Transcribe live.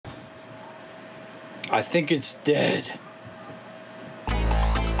I think it's dead.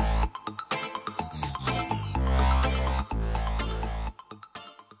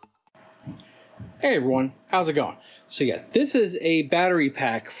 Hey everyone, how's it going? So yeah, this is a battery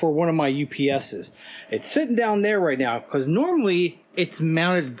pack for one of my UPSs. It's sitting down there right now because normally it's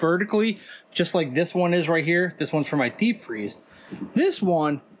mounted vertically, just like this one is right here. This one's for my deep freeze. This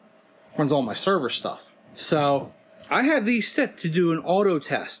one runs all my server stuff. So I have these set to do an auto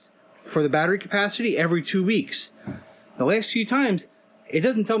test for the battery capacity every 2 weeks. The last few times, it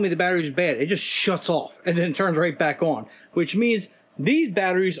doesn't tell me the battery is bad. It just shuts off and then turns right back on, which means these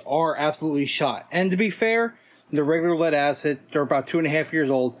batteries are absolutely shot. And to be fair, the regular lead acid, they're about 2.5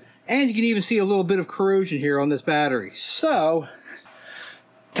 years old, and you can even see a little bit of corrosion here on this battery. So,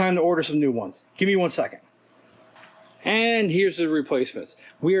 time to order some new ones. Give me 1 second. And here's the replacements.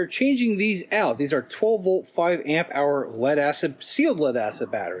 We are changing these out. These are 12 volt, 5 amp hour lead acid, sealed lead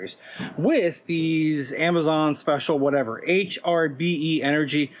acid batteries with these Amazon special, whatever,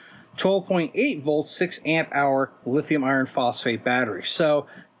 HRBEENERGY 12.8 volt, 6 amp hour lithium iron phosphate battery. So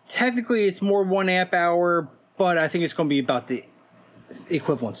technically it's more 1 amp hour, but I think it's going to be about the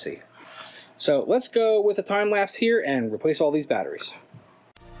equivalency. So let's go with a time lapse here and replace all these batteries.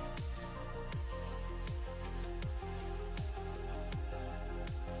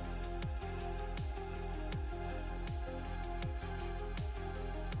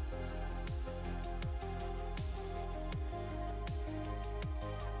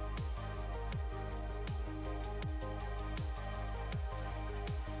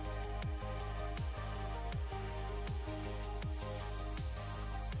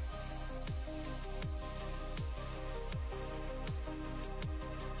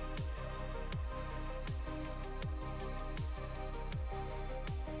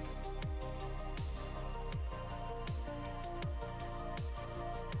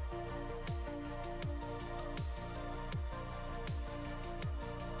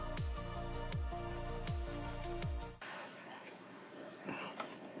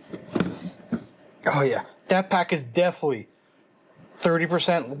 Oh yeah, that pack is definitely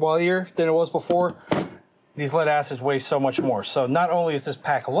 30% lighter than it was before. These lead acids weigh so much more. So not only is this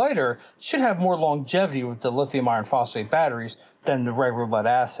pack lighter, it should have more longevity with the lithium iron phosphate batteries than the regular lead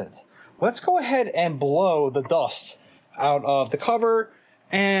acids. Let's go ahead and blow the dust out of the cover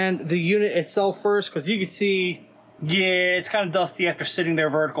and the unit itself first, because you can see, yeah, it's kind of dusty after sitting there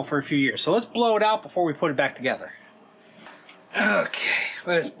vertical for a few years. So let's blow it out before we put it back together. Okay,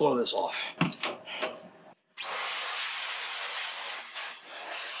 let's blow this off.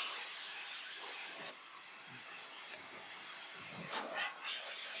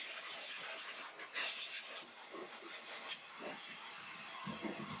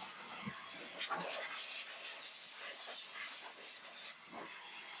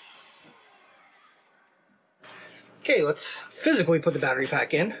 Okay, let's physically put the battery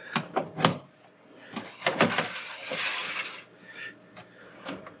pack in.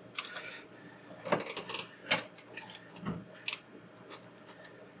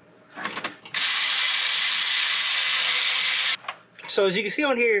 So as you can see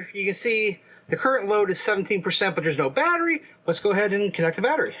on here, you can see the current load is 17%, but there's no battery. Let's go ahead and connect the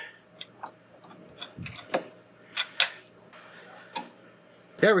battery.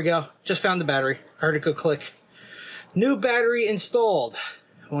 There we go. Just found the battery. I heard it go click. New battery installed.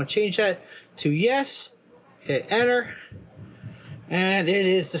 I want to change that to yes. Hit enter. And it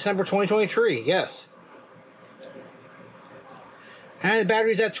is December 2023. Yes. And the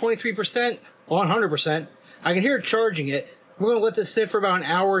battery's at 23%, 100%. I can hear it charging it. We're going to let this sit for about an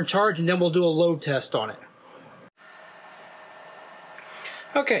hour and charge, and then we'll do a load test on it.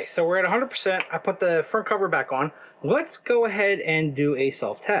 Okay, so we're at 100%. I put the front cover back on. Let's go ahead and do a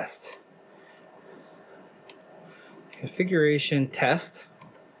self-test. Configuration test.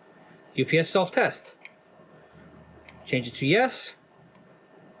 UPS self-test. Change it to yes.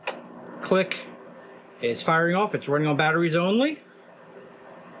 Click. It's firing off. It's running on batteries only.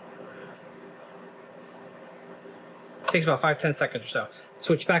 Takes about 5-10 seconds or so.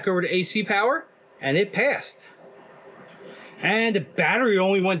 Switch back over to AC power, and it passed. And the battery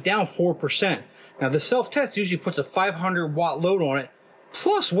only went down 4%. Now the self-test usually puts a 500 watt load on it,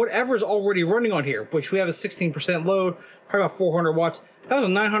 plus whatever's already running on here, which we have a 16% load, probably about 400 watts. That was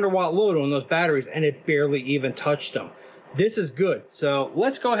a 900 watt load on those batteries, and it barely even touched them. This is good. So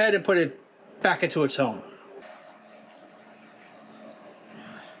let's go ahead and put it back into its home.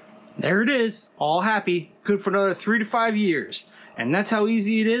 There it is, all happy, good for another 3 to 5 years. And that's how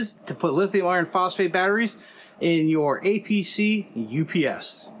easy it is to put lithium iron phosphate batteries in your APC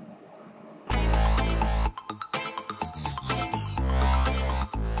UPS.